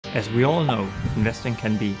As we all know, investing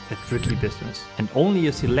can be a tricky business, and only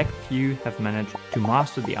a select few have managed to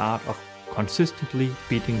master the art of consistently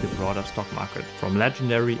beating the broader stock market. From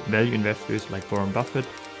legendary value investors like Warren Buffett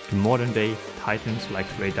to modern day titans like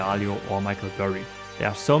Ray Dalio or Michael Burry. There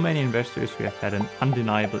are so many investors who have had an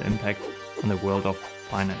undeniable impact on the world of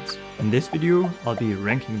finance. In this video, I'll be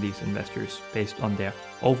ranking these investors based on their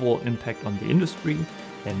overall impact on the industry,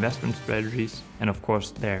 their investment strategies, and of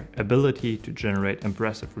course their ability to generate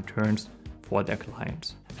impressive returns for their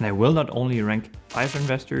clients. And I will not only rank 5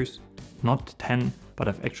 investors, not 10, but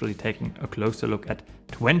I've actually taken a closer look at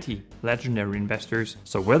 20 legendary investors.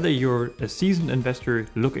 So whether you're a seasoned investor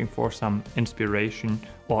looking for some inspiration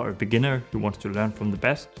or a beginner who wants to learn from the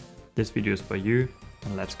best, this video is for you,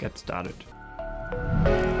 and let's get started.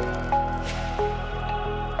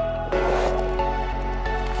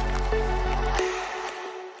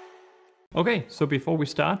 Okay, so before we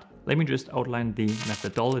start, let me just outline the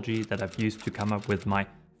methodology that I've used to come up with my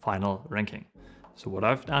final ranking. So what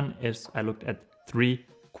I've done is I looked at 3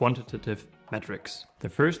 quantitative metrics. The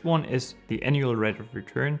first one is the annual rate of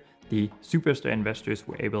return the superstar investors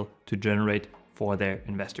were able to generate for their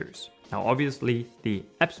investors. Now obviously the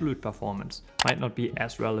absolute performance might not be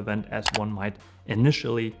as relevant as one might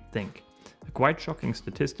initially think. A quite shocking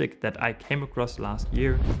statistic that I came across last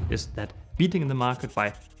year is that beating the market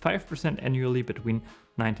by 5% annually between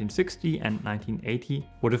 1960 and 1980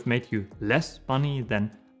 would have made you less money than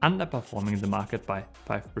underperforming the market by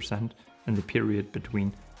 5% in the period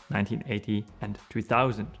between 1980 and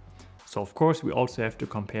 2000. So of course we also have to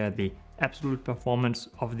compare the absolute performance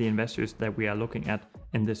of the investors that we are looking at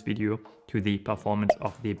in this video to the performance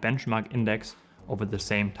of the benchmark index over the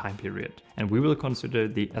same time period. And we will consider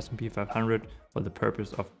the S&P 500 for the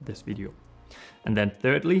purpose of this video. And then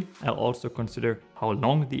thirdly, I'll also consider how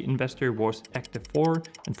long the investor was active for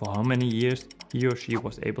and for how many years he or she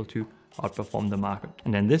was able to outperform the market.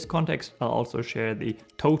 And in this context, I'll also share the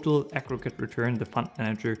total aggregate return the fund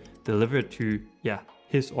manager delivered to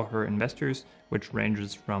his or her investors, which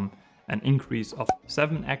ranges from an increase of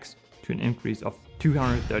 7x to an increase of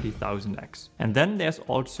 230,000x. And then there's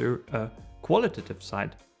also a qualitative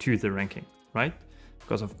side to the ranking, right?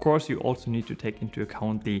 Because of course you also need to take into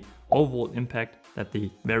account the overall impact that the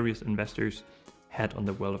various investors had on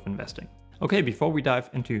the world of investing. Okay, before we dive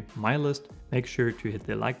into my list, make sure to hit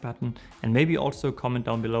the like button and maybe also comment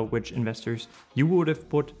down below which investors you would have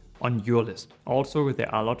put on your list. Also,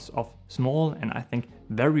 there are lots of small and I think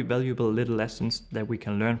very valuable little lessons that we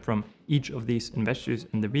can learn from each of these investors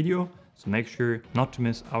in the video. So make sure not to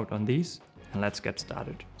miss out on these, and let's get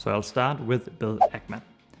started. So I'll start with Bill Ackman.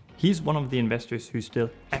 He's one of the investors who's still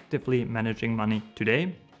actively managing money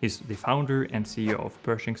today. He's the founder and CEO of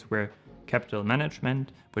Pershing Square Capital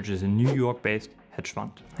Management, which is a New York-based hedge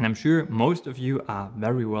fund. And I'm sure most of you are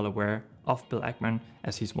very well aware of Bill Ackman,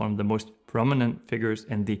 as he's one of the most prominent figures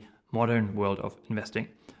in the modern world of investing,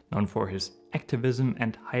 known for his activism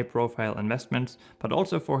and high-profile investments, but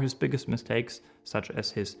also for his biggest mistakes, such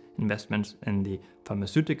as his investments in the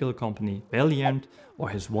pharmaceutical company Valeant or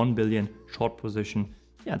his 1 billion short position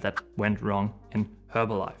that went wrong in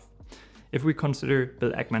Herbalife. If we consider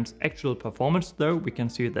Bill Ackman's actual performance though, we can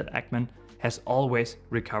see that Ackman has always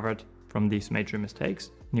recovered from these major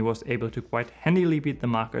mistakes, and he was able to quite handily beat the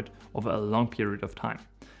market over a long period of time.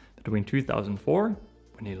 Between 2004,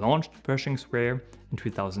 when he launched Pershing Square, in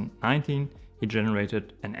 2019, he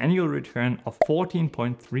generated an annual return of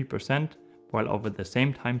 14.3%, while over the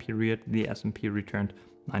same time period, the S&P returned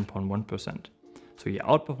 9.1%. So he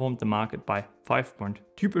outperformed the market by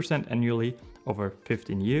 5.2% annually over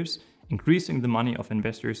 15 years, increasing the money of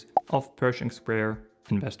investors of Pershing Square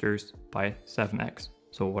investors by 7x.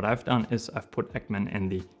 So what I've done is I've put Ackman in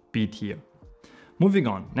the B tier. Moving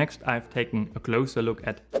on, next I've taken a closer look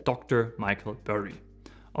at Dr. Michael Burry.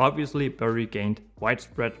 Obviously, Burry gained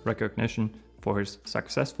widespread recognition for his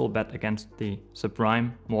successful bet against the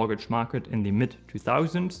subprime mortgage market in the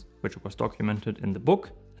mid-2000s, which was documented in the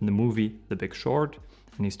book and the movie The Big Short,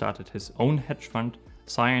 and he started his own hedge fund,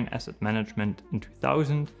 Zion Asset Management, in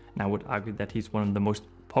 2000, and I would argue that he's one of the most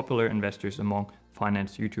popular investors among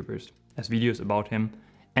finance YouTubers, as videos about him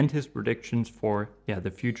and his predictions for the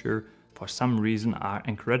future for some reason are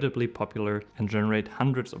incredibly popular and generate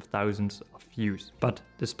hundreds of thousands of views. But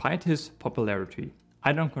despite his popularity,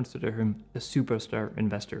 I don't consider him a superstar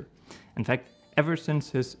investor. In fact, ever since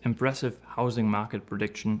his impressive housing market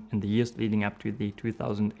prediction in the years leading up to the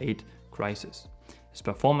 2008 crisis, his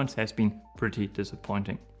performance has been pretty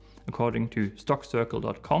disappointing. According to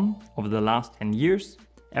stockcircle.com, over the last 10 years,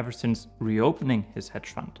 ever since reopening his hedge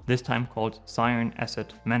fund, this time called Zion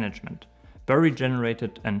Asset Management, Burry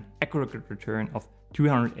generated an aggregate return of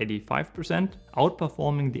 285%,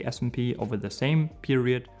 outperforming the S&P over the same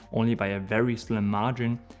period only by a very slim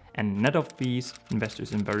margin, and net of fees,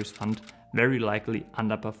 investors in Barry's fund very likely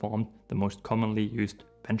underperformed the most commonly used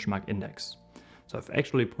benchmark index. So I've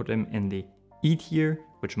actually put him in the E tier,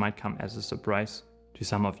 which might come as a surprise to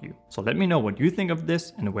some of you. So let me know what you think of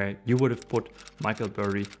this and where you would have put Michael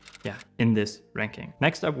Burry in this ranking.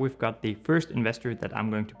 Next up, we've got the first investor that I'm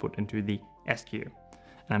going to put into the S tier.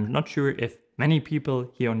 And I'm not sure if many people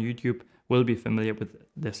here on YouTube will be familiar with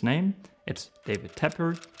this name. It's David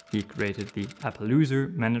Tepper. He created the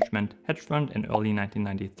Appaloosa Management hedge fund in early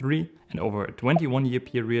 1993 and over a 21-year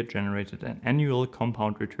period generated an annual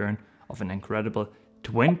compound return of an incredible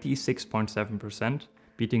 26.7%,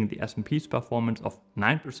 beating the S&P's performance of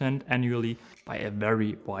 9% annually by a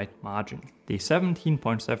very wide margin. The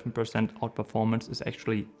 17.7% outperformance is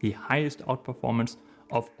actually the highest outperformance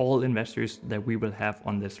of all investors that we will have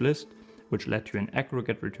on this list, which led to an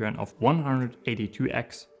aggregate return of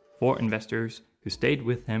 182x for investors who stayed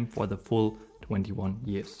with him for the full 21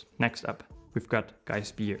 years. Next up, we've got Guy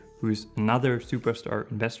Spier, who's another superstar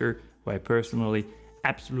investor who I personally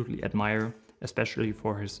absolutely admire, especially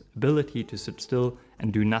for his ability to sit still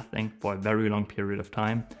and do nothing for a very long period of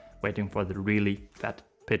time, waiting for the really fat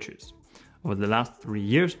pitches. Over the last 3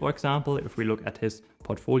 years, for example, if we look at his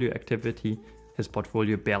portfolio activity, his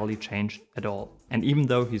portfolio barely changed at all. And even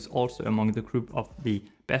though he's also among the group of the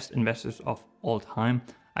best investors of all time,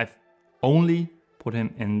 I've only put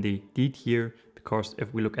him in the D tier because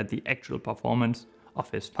if we look at the actual performance of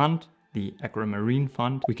his fund, the Agri-Marine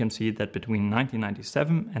Fund, we can see that between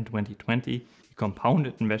 1997 and 2020, he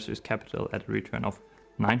compounded investors' capital at a return of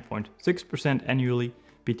 9.6% annually,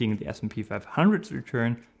 beating the S&P 500's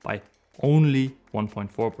return by only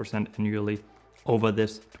 1.4% annually over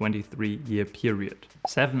this 23-year period,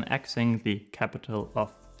 7xing the capital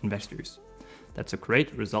of investors. That's a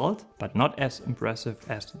great result, but not as impressive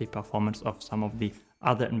as the performance of some of the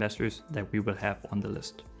other investors that we will have on the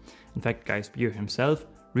list. In fact, Guy Spier himself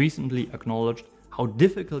recently acknowledged how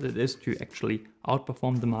difficult it is to actually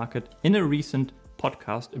outperform the market in a recent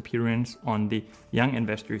podcast appearance on the Young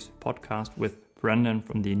Investors podcast with Brandon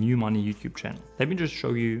from the New Money YouTube channel. Let me just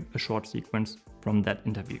show you a short sequence from that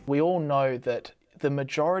interview. We all know that the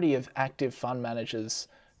majority of active fund managers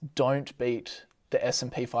don't beat the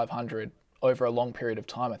S&P 500 over a long period of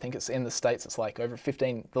time. I think it's in the States, it's like over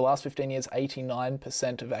the last 15 years,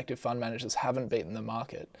 89% of active fund managers haven't beaten the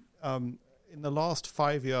market. In the last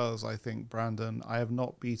 5 years, I think, Brandon, I have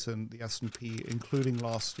not beaten the S&P, including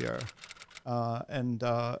last year. A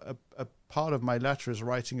part of my letter is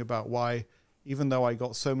writing about why, even though I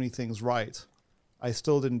got so many things right, I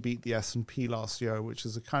still didn't beat the S&P last year, which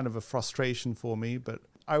is a kind of a frustration for me. But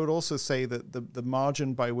I would also say that the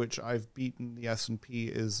margin by which I've beaten the S&P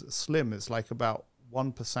is slim. It's like about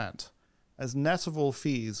 1%. As net of all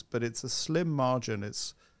fees, but it's a slim margin.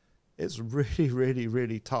 It's really, really,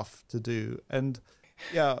 really tough to do. And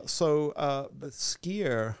yeah, so the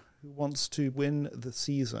skier who wants to win the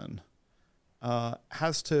season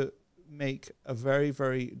has to make a very,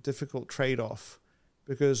 very difficult trade-off,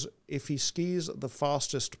 because if he skis the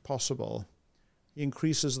fastest possible, he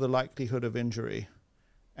increases the likelihood of injury.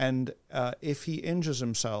 And if he injures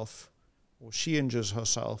himself, or she injures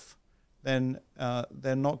herself, then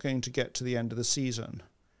they're not going to get to the end of the season.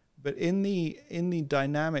 But in the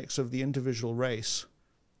dynamics of the individual race,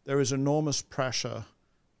 there is enormous pressure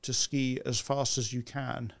to ski as fast as you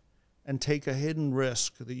can and take a hidden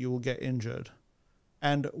risk that you will get injured.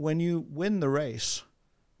 And when you win the race,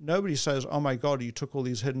 nobody says, oh my God, you took all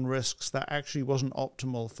these hidden risks. That actually wasn't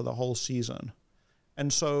optimal for the whole season.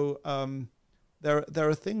 And so there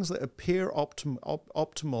are things that appear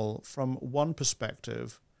optimal from one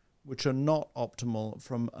perspective, which are not optimal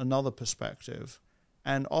from another perspective.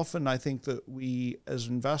 And often I think that we as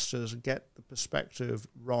investors get the perspective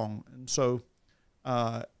wrong. And so,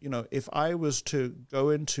 if I was to go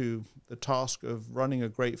into the task of running a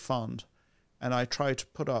great fund and I try to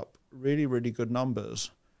put up really, really good numbers,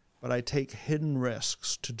 but I take hidden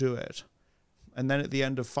risks to do it, and then at the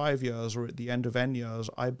end of 5 years or at the end of N years,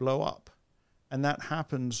 I blow up. And that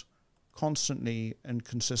happens constantly and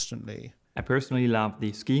consistently. I personally love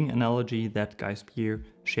the skiing analogy that Guy Spier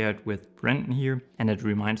shared with Brandon here, and it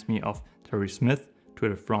reminds me of Terry Smith's Tour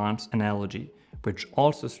de France analogy, which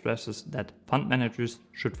also stresses that fund managers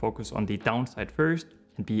should focus on the downside first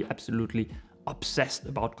and be absolutely obsessed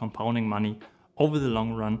about compounding money over the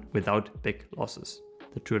long run without big losses.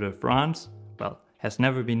 The Tour de France, has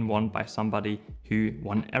never been won by somebody who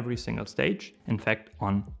won every single stage. In fact,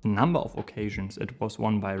 on a number of occasions, it was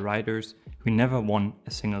won by riders who never won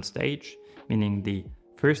a single stage, meaning the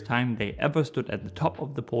first time they ever stood at the top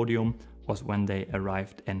of the podium was when they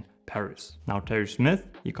arrived in Paris. Now Terry Smith,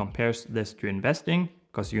 he compares this to investing,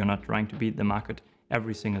 because you're not trying to beat the market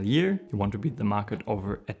every single year. You want to beat the market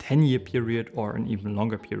over a 10-year period or an even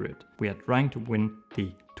longer period. We are trying to win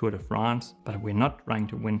the Tour de France, but we're not trying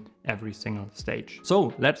to win every single stage.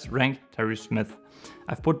 So let's rank Terry Smith.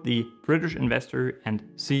 I've put the British investor and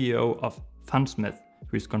CEO of Fundsmith,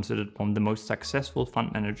 who is considered one of the most successful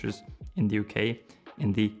fund managers in the UK,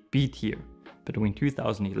 in the B tier. Between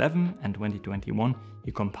 2011 and 2021,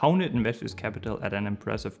 he compounded investors' capital at an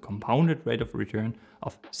impressive compounded rate of return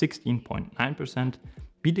of 16.9%,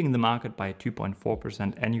 beating the market by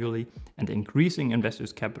 2.4% annually and increasing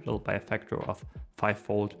investors' capital by a factor of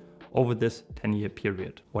 5-fold over this 10-year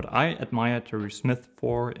period. What I admire Terry Smith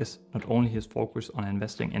for is not only his focus on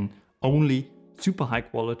investing in only super high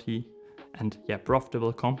quality and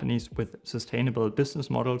profitable companies with sustainable business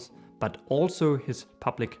models, but also his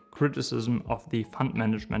public criticism of the fund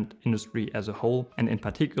management industry as a whole, and in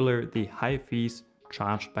particular the high fees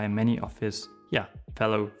charged by many of his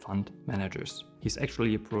fellow fund managers. He's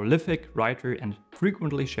actually a prolific writer and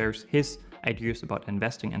frequently shares his ideas about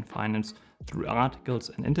investing and finance through articles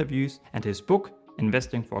and interviews, and his book,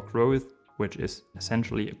 Investing for Growth, which is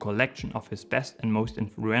essentially a collection of his best and most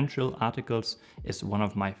influential articles, is one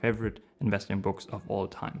of my favorite investing books of all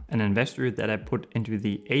time. An investor that I put into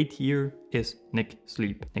the A tier is Nick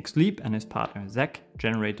Sleep. Nick Sleep and his partner Zach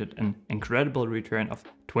generated an incredible return of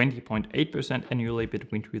 20.8% annually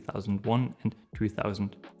between 2001 and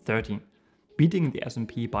 2013, beating the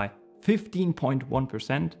S&P by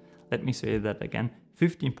 15.1%. Let me say that again,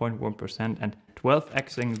 15.1%, and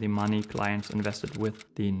 12xing the money clients invested with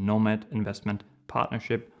the Nomad Investment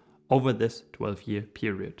Partnership over this 12-year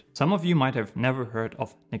period. Some of you might have never heard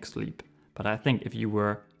of Nick Sleep, but I think if you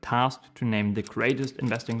were tasked to name the greatest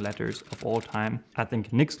investing letters of all time, I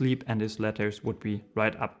think Nick Sleep and his letters would be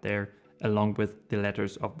right up there, along with the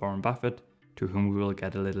letters of Warren Buffett, to whom we will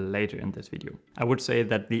get a little later in this video. I would say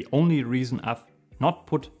that the only reason I've not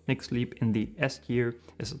put Nick Sleep in the S tier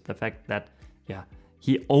is the fact that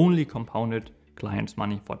he only compounded clients'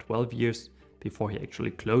 money for 12 years before he actually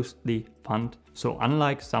closed the fund. So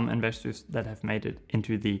unlike some investors that have made it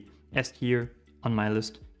into the S tier on my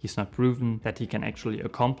list, he's not proven that he can actually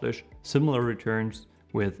accomplish similar returns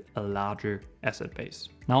with a larger asset base.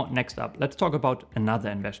 Now, next up, let's talk about another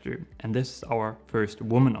investor, and this is our first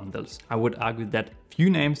woman on the list. I would argue that few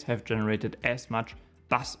names have generated as much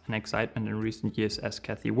buzz and excitement in recent years as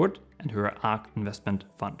Cathie Wood and her ARK investment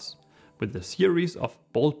funds. With a series of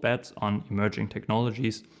bold bets on emerging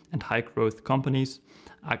technologies and high growth companies,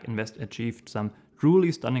 ARK Invest achieved some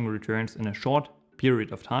truly stunning returns in a short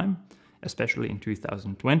period of time, especially in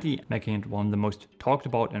 2020, making it one of the most talked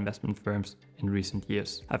about investment firms in recent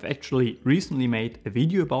years. I've actually recently made a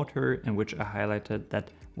video about her in which I highlighted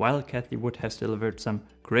that while Cathie Wood has delivered some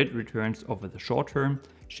great returns over the short term,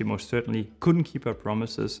 she most certainly couldn't keep her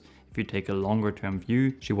promises. If you take a longer term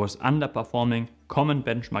view, she was underperforming common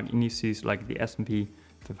benchmark indices like the S&P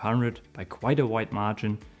 500 by quite a wide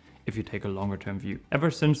margin if you take a longer term view. Ever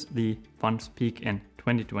since the fund's peak in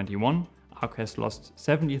 2021, ARK has lost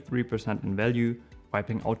 73% in value,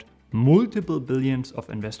 wiping out multiple billions of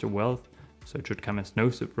investor wealth, so it should come as no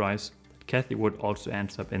surprise that Cathie Wood also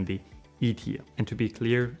ends up in the E tier. And to be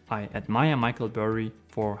clear, I admire Michael Burry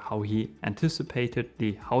for how he anticipated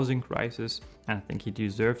the housing crisis, and I think he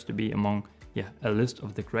deserves to be among a list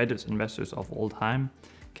of the greatest investors of all time.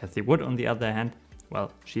 Cathie Wood, on the other hand,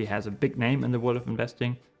 well, she has a big name in the world of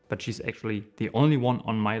investing, but she's actually the only one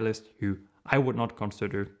on my list who I would not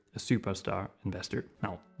consider a superstar investor.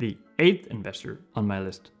 Now, the 8th investor on my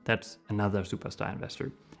list, that's another superstar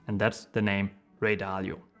investor, and that's the name Ray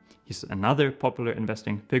Dalio. He's another popular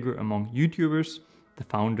investing figure among YouTubers, the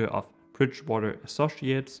founder of Bridgewater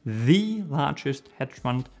Associates, the largest hedge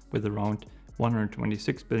fund with around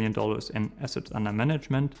 $126 billion in assets under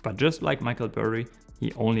management. But just like Michael Burry,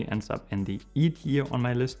 he only ends up in the E tier on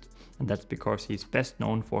my list, and that's because he's best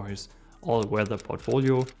known for his all-weather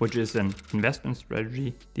portfolio, which is an investment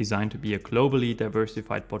strategy designed to be a globally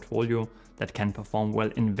diversified portfolio that can perform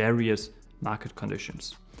well in various market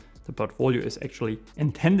conditions. The portfolio is actually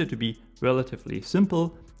intended to be relatively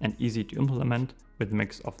simple and easy to implement, with a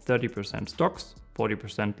mix of 30% stocks,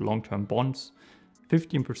 40% long-term bonds,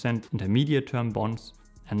 15% intermediate-term bonds,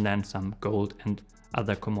 and then some gold and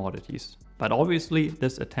other commodities. But obviously,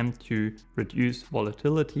 this attempt to reduce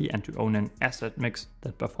volatility and to own an asset mix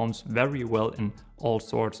that performs very well in all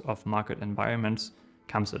sorts of market environments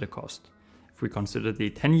comes at a cost. If we consider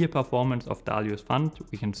the 10-year performance of Dalio's fund,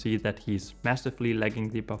 we can see that he's massively lagging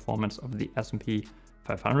the performance of the S&P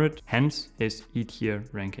 500, hence his E-tier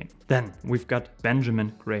ranking. Then we've got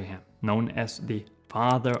Benjamin Graham, known as the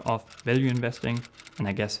father of value investing, and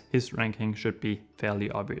I guess his ranking should be fairly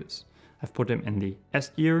obvious. I've put him in the S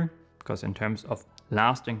tier because in terms of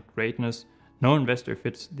lasting greatness, no investor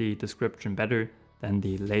fits the description better than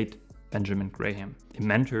the late Benjamin Graham, the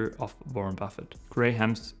mentor of Warren Buffett.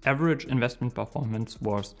 Graham's average investment performance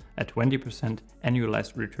was a 20%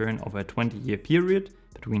 annualized return over a 20-year period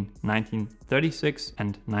between 1936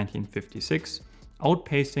 and 1956,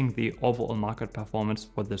 outpacing the overall market performance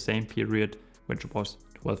for the same period, which was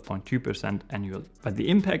 12.2% annually. But the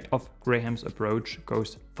impact of Graham's approach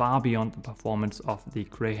goes far beyond the performance of the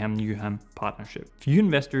Graham-Newham partnership. Few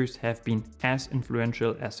investors have been as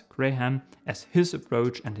influential as Graham, as his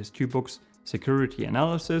approach and his two books, Security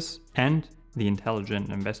Analysis and The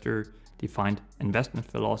Intelligent Investor, defined investment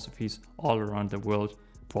philosophies all around the world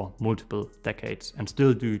for multiple decades and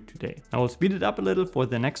still do today. Now I'll speed it up a little for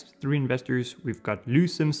the next three investors. We've got Lou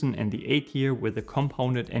Simpson in the A tier with a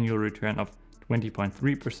compounded annual return of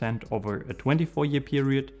 20.3% over a 24-year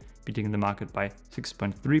period, beating the market by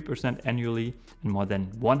 6.3% annually and more than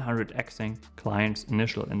 100xing clients'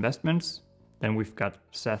 initial investments. Then we've got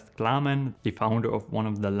Seth Klarman, the founder of one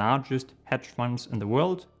of the largest hedge funds in the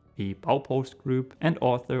world, the Baupost Group, and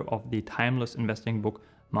author of the timeless investing book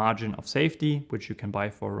Margin of Safety, which you can buy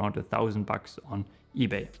for around $1,000 on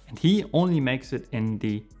eBay. And he only makes it in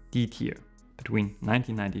the D tier. Between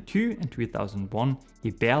 1992 and 2001,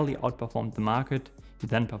 he barely outperformed the market. He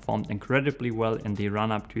then performed incredibly well in the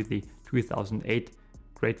run-up to the 2008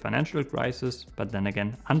 great financial crisis, but then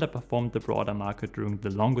again underperformed the broader market during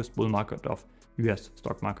the longest bull market of US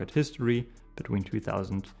stock market history between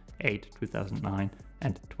 2008, 2009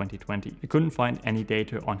 and 2020. We couldn't find any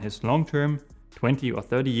data on his long-term 20 or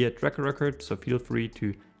 30-year track record, so feel free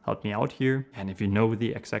to help me out here. And if you know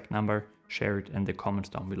the exact number, share it in the comments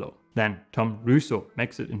down below. Then Tom Russo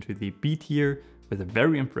makes it into the B tier with a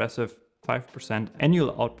very impressive 5%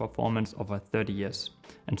 annual outperformance over 30 years.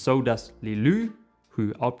 And so does Li Lu,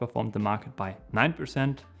 who outperformed the market by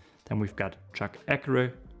 9%. Then we've got Chuck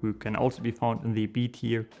Akre, who can also be found in the B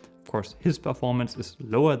tier. Of course, his performance is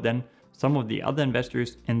lower than some of the other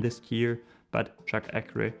investors in this tier, but Chuck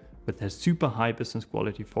Akre, with his super high business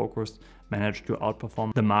quality focus, managed to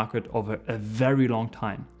outperform the market over a very long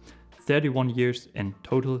time. 31 years in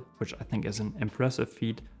total, which I think is an impressive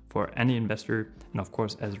feat for any investor. And of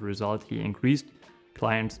course, as a result, he increased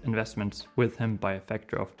clients' investments with him by a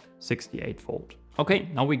factor of 68-fold. Okay,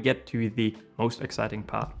 now we get to the most exciting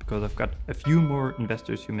part, because I've got a few more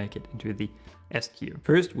investors who make it into the S tier.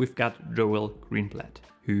 First, we've got Joel Greenblatt,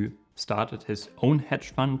 who started his own hedge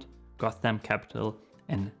fund, Gotham Capital,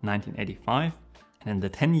 in 1985. And in the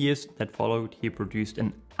 10 years that followed, he produced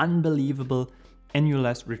an unbelievable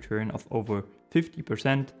annualized return of over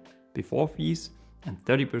 50% before fees and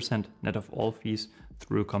 30% net of all fees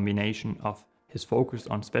through a combination of his focus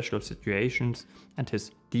on special situations and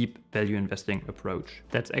his deep value investing approach.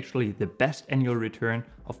 That's actually the best annual return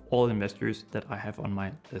of all investors that I have on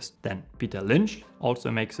my list. Then Peter Lynch also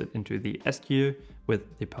makes it into the S tier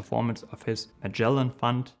with the performance of his Magellan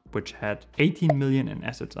fund, which had 18 million in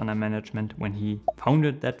assets under management when he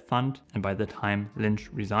founded that fund. And by the time Lynch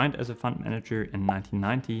resigned as a fund manager in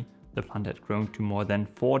 1990, the fund had grown to more than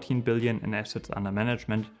 14 billion in assets under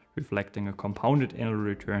management, reflecting a compounded annual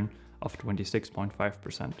return of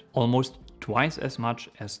 26.5%, almost twice as much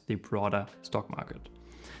as the broader stock market.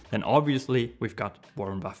 Then obviously we've got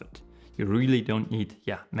Warren Buffett. You really don't need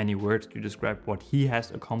many words to describe what he has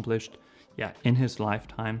accomplished in his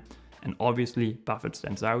lifetime. And obviously Buffett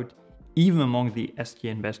stands out. Even among the S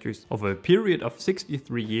tier investors, over a period of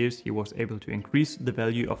 63 years, he was able to increase the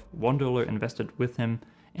value of $1 invested with him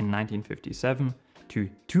in 1957 to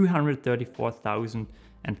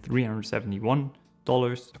 $234,371,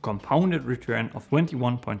 a compounded return of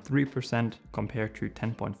 21.3% compared to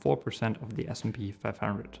 10.4% of the S&P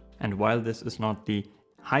 500. And while this is not the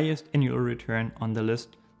highest annual return on the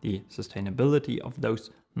list, the sustainability of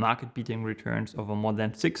those market-beating returns over more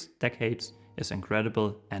than 6 decades is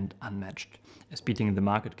incredible and unmatched, as beating the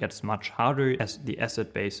market gets much harder as the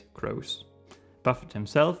asset base grows. Buffett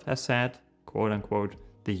himself has said, quote unquote,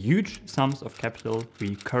 "The huge sums of capital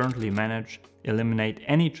we currently manage eliminate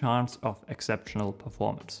any chance of exceptional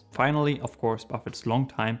performance." Finally, of course, Buffett's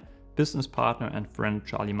longtime business partner and friend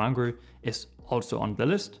Charlie Munger is also on the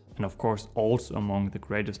list, and of course also among the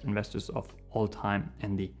greatest investors of all time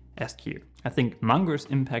in the S tier. I think Munger's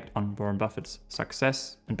impact on Warren Buffett's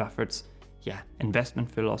success and Buffett's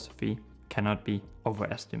investment philosophy cannot be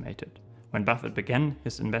overestimated. When Buffett began,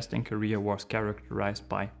 his investing career was characterized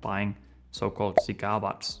by buying so-called cigar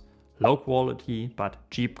butts, low quality but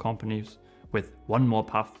cheap companies with one more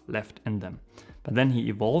puff left in them. But then he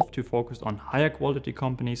evolved to focus on higher quality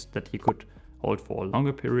companies that he could hold for a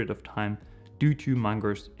longer period of time due to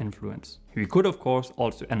Munger's influence. We could of course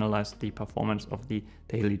also analyze the performance of the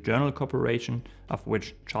Daily Journal Corporation, of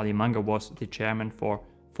which Charlie Munger was the chairman for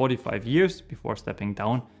 45 years before stepping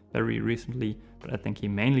down very recently, but I think he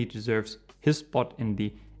mainly deserves his spot in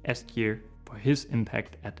the S tier for his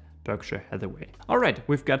impact at Berkshire Hathaway. Alright,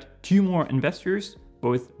 we've got two more investors,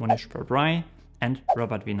 both Monish Pabrai and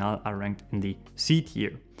Robert Vinal are ranked in the C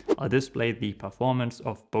tier. I'll display the performance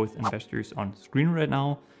of both investors on screen right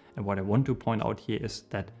now, and what I want to point out here is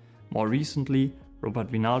that more recently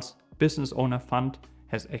Robert Vinal's business owner fund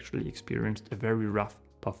has actually experienced a very rough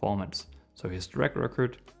performance. So his track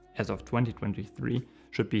record as of 2023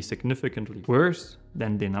 should be significantly worse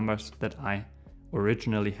than the numbers that I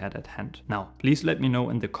originally had at hand. Now, please let me know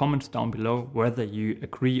in the comments down below whether you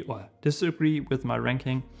agree or disagree with my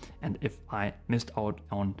ranking and if I missed out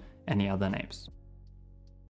on any other names.